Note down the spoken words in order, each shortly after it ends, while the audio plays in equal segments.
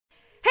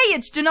Hey,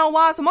 it's Janelle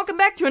Waz, and welcome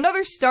back to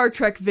another Star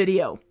Trek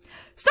video.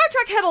 Star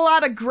Trek had a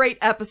lot of great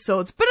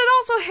episodes, but it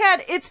also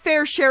had its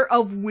fair share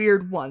of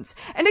weird ones,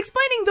 and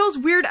explaining those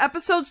weird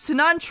episodes to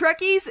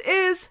non-Trekkies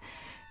is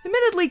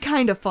admittedly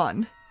kind of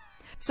fun.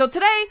 So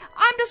today,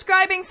 I'm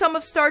describing some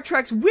of Star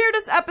Trek's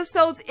weirdest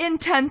episodes in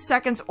 10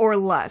 seconds or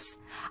less.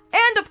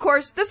 And of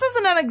course, this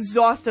isn't an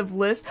exhaustive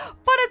list,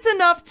 but it's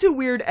enough to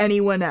weird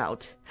anyone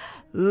out.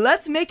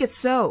 Let's make it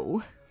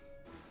so.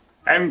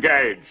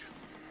 Engage.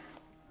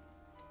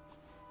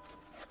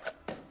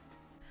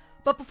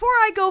 But before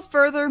I go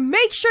further,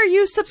 make sure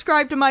you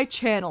subscribe to my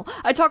channel.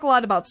 I talk a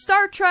lot about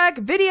Star Trek,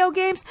 video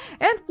games,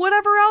 and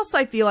whatever else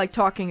I feel like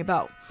talking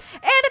about.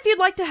 And if you'd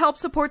like to help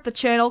support the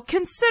channel,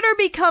 consider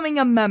becoming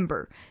a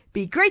member.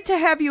 Be great to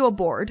have you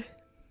aboard.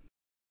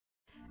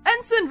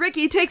 Ensign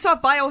Ricky takes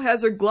off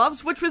biohazard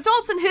gloves, which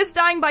results in his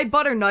dying by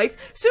butter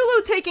knife,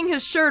 Sulu taking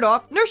his shirt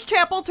off, Nurse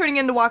Chapel turning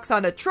into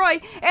Oksana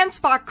Troy, and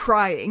Spock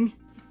crying.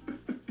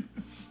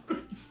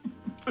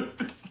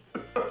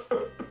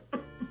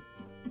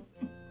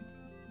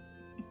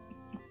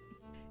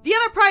 The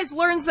Enterprise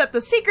learns that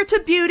the secret to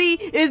beauty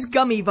is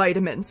gummy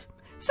vitamins.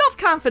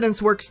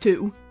 Self-confidence works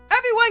too.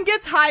 Everyone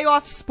gets high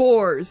off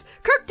spores.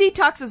 Kirk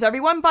detoxes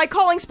everyone by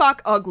calling Spock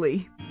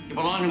ugly. You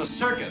belong in a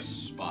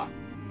circus, Spock.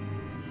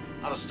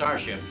 Not a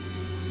starship.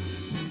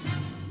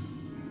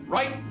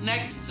 Right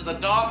next to the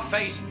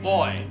dog-faced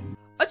boy.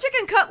 A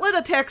chicken cutlet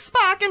attacks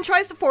Spock and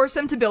tries to force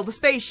him to build a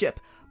spaceship.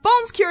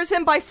 Bones cures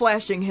him by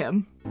flashing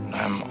him.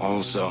 I'm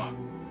also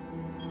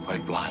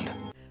quite blind.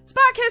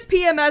 Spock has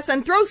PMS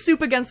and throws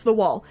soup against the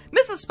wall.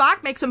 Mrs.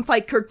 Spock makes him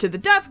fight Kirk to the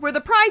death, where the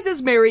prize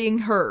is marrying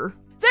her.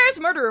 There's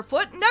murder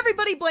afoot, and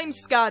everybody blames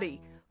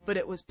Scotty. But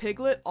it was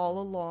Piglet all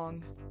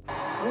along.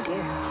 Oh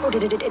dear. Oh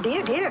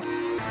dear.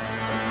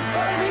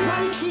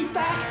 Everybody keep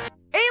back!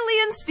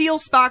 Alien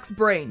steals Spock's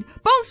brain.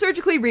 Bones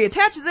surgically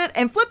reattaches it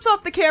and flips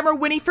off the camera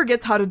when he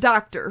forgets how to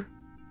doctor.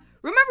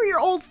 Remember your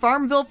old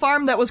Farmville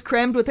farm that was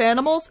crammed with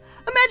animals?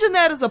 Imagine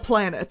that as a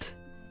planet.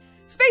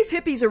 Space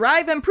hippies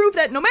arrive and prove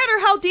that no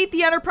matter how deep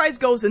the Enterprise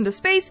goes into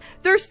space,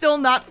 they're still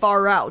not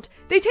far out.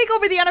 They take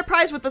over the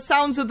Enterprise with the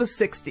sounds of the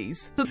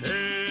 60s.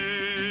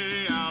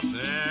 Hey, out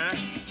there.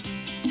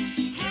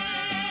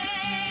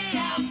 Hey,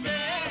 out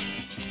there.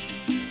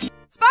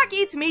 Spock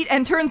eats meat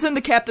and turns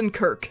into Captain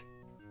Kirk.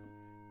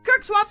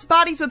 Kirk swaps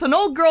bodies with an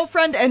old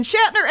girlfriend, and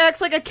Shatner acts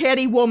like a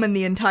catty woman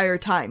the entire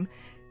time.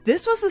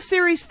 This was the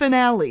series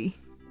finale.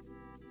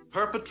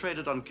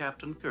 Perpetrated on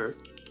Captain Kirk.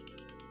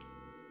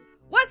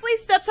 Wesley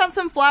steps on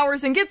some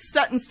flowers and gets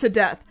sentenced to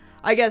death.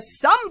 I guess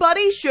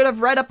somebody should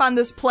have read up on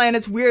this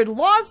planet's weird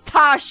laws,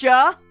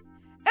 Tasha!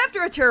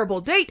 After a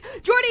terrible date,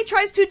 Geordi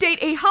tries to date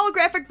a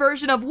holographic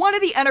version of one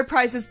of the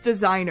Enterprise's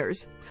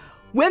designers.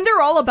 When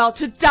they're all about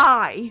to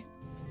die!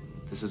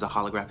 This is a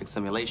holographic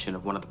simulation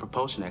of one of the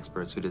propulsion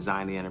experts who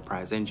designed the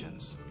Enterprise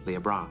engines, Leah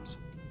Brahms.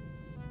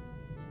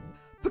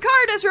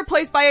 Picard is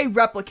replaced by a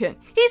replicant.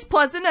 He's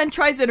pleasant and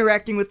tries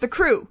interacting with the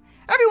crew.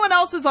 Everyone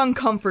else is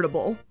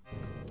uncomfortable.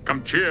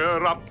 Come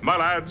cheer up, my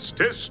lads,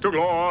 'tis to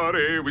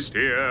glory we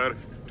steer,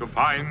 to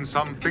find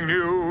something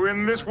new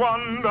in this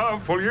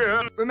wonderful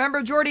year.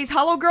 Remember Geordi's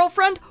hollow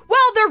girlfriend? Well,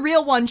 the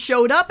real one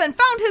showed up and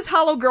found his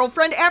hollow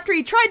girlfriend after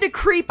he tried to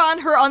creep on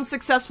her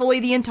unsuccessfully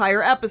the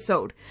entire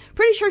episode.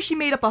 Pretty sure she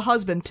made up a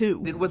husband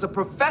too. It was a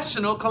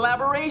professional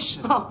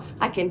collaboration. Oh,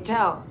 I can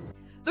tell.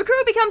 The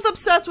crew becomes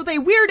obsessed with a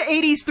weird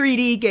 80s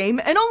 3D game,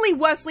 and only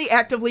Wesley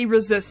actively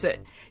resists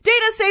it.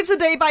 Data saves the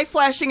day by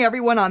flashing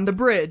everyone on the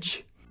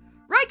bridge.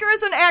 Riker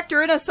is an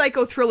actor in a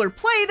psycho-thriller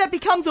play that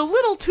becomes a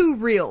little too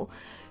real.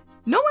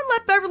 No one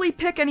let Beverly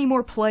pick any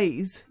more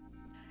plays.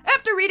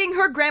 After reading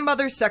her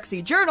grandmother's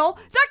sexy journal,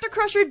 Dr.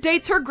 Crusher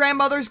dates her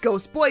grandmother's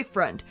ghost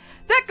boyfriend.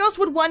 That ghost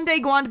would one day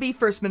go on to be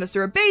First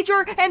Minister of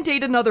Bajor and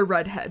date another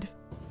redhead.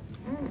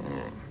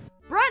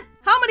 Brent,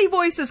 how many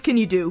voices can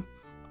you do?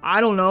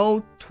 I don't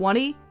know,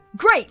 20?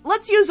 Great,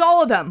 let's use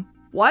all of them.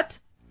 What?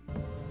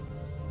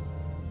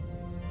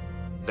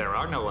 There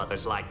are no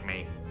others like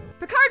me.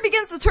 Picard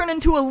begins to turn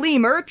into a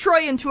lemur,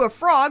 Troy into a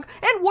frog,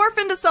 and Worf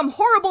into some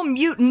horrible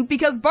mutant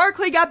because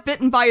Barclay got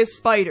bitten by a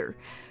spider.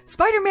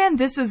 Spider-Man,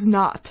 this is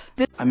not.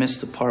 I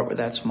missed the part where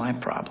that's my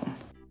problem.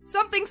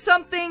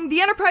 Something, the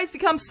Enterprise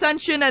becomes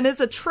sentient and is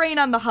a train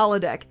on the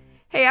holodeck.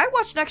 Hey, I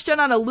watched Next Gen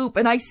on a loop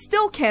and I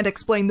still can't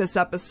explain this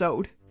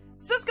episode.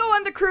 Sisko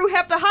and the crew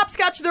have to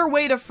hopscotch their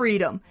way to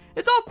freedom.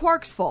 It's all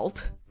Quark's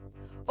fault.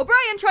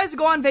 O'Brien tries to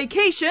go on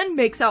vacation,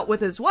 makes out with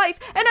his wife,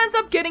 and ends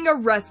up getting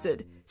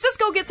arrested.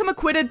 Sisko gets him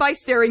acquitted by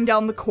staring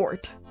down the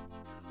court.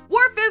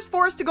 Worf is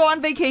forced to go on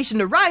vacation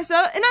to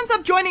Risa and ends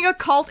up joining a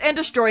cult and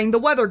destroying the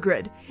weather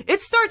grid.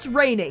 It starts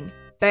raining.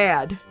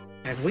 Bad.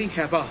 And we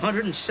have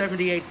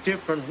 178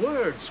 different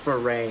words for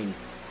rain.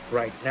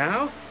 Right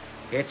now,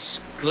 it's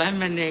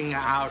gleaming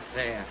out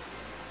there.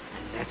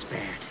 And that's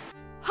bad.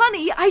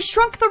 Honey, I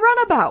shrunk the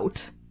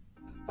runabout.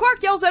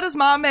 Quark yells at his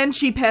mom and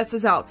she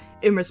passes out.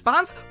 In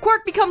response,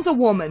 Quark becomes a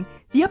woman.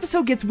 The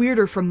episode gets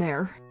weirder from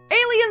there.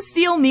 Aliens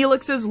steal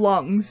Neelix's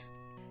lungs.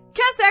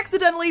 Cass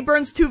accidentally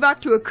burns Tuvok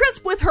to a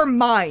crisp with her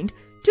mind.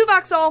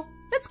 Tuvok's all,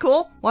 it's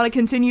cool, wanna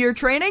continue your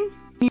training?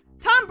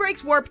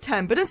 breaks Warp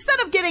 10, but instead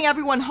of getting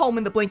everyone home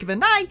in the blink of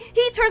an eye,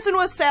 he turns into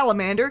a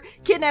salamander,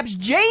 kidnaps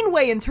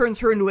Janeway and turns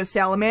her into a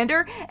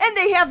salamander, and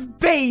they have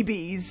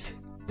babies.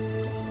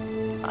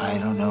 I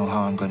don't know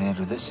how I'm going to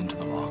enter this into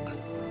the log.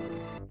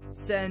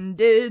 Send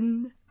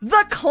in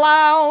the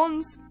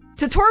clowns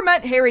to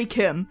torment Harry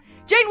Kim.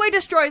 Janeway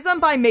destroys them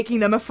by making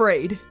them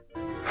afraid.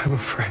 I'm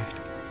afraid.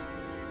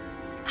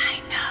 I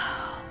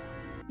know.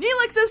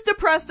 Neelix is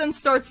depressed and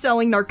starts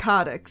selling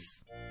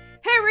narcotics.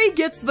 Harry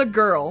gets the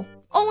girl,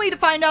 only to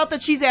find out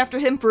that she's after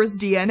him for his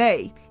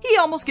DNA. He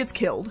almost gets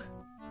killed.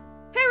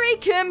 Harry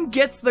Kim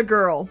gets the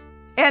girl,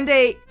 and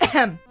a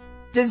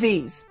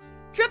disease.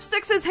 Trip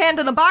sticks his hand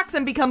in a box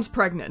and becomes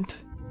pregnant.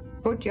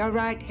 Put your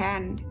right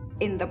hand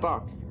in the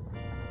box.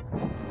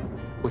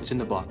 What's in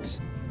the box?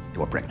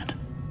 You're pregnant.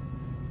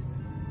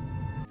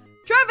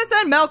 Travis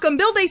and Malcolm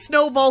build a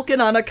snow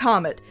Vulcan on a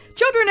comet.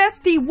 Children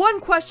ask the one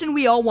question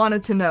we all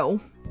wanted to know.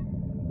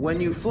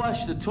 When you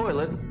flush the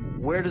toilet,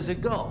 where does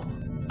it go?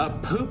 A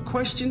poop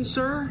question,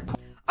 sir?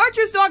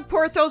 Archer's dog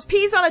Porthos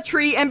pees on a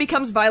tree and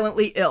becomes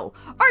violently ill.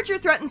 Archer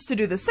threatens to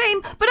do the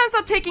same, but ends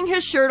up taking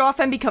his shirt off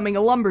and becoming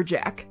a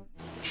lumberjack.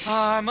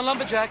 I'm a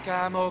lumberjack,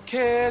 I'm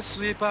okay,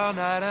 sleep all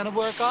night and I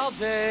work all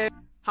day.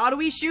 How do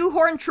we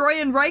shoehorn Troy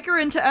and Riker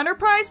into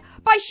Enterprise?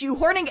 By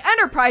shoehorning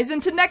Enterprise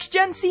into Next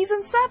Gen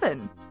Season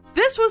 7.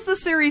 This was the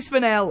series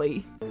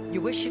finale.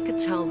 You wish you could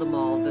tell them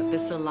all that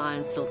this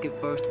alliance will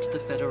give birth to the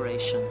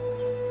Federation.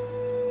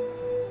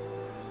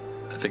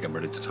 I think I'm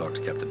ready to talk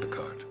to Captain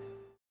Picard.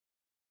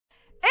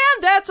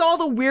 And that's all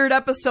the weird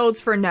episodes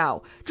for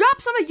now.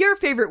 Drop some of your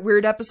favorite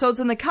weird episodes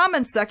in the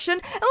comments section,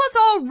 and let's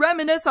all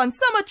reminisce on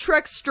some of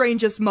Trek's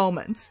strangest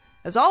moments.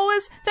 As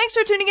always, thanks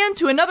for tuning in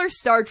to another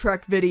Star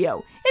Trek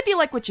video. If you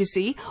like what you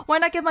see, why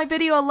not give my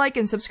video a like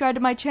and subscribe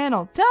to my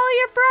channel? Tell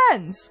your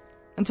friends!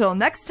 Until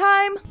next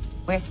time...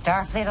 We're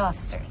Starfleet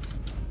officers.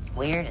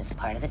 Weird is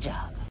part of the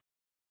job.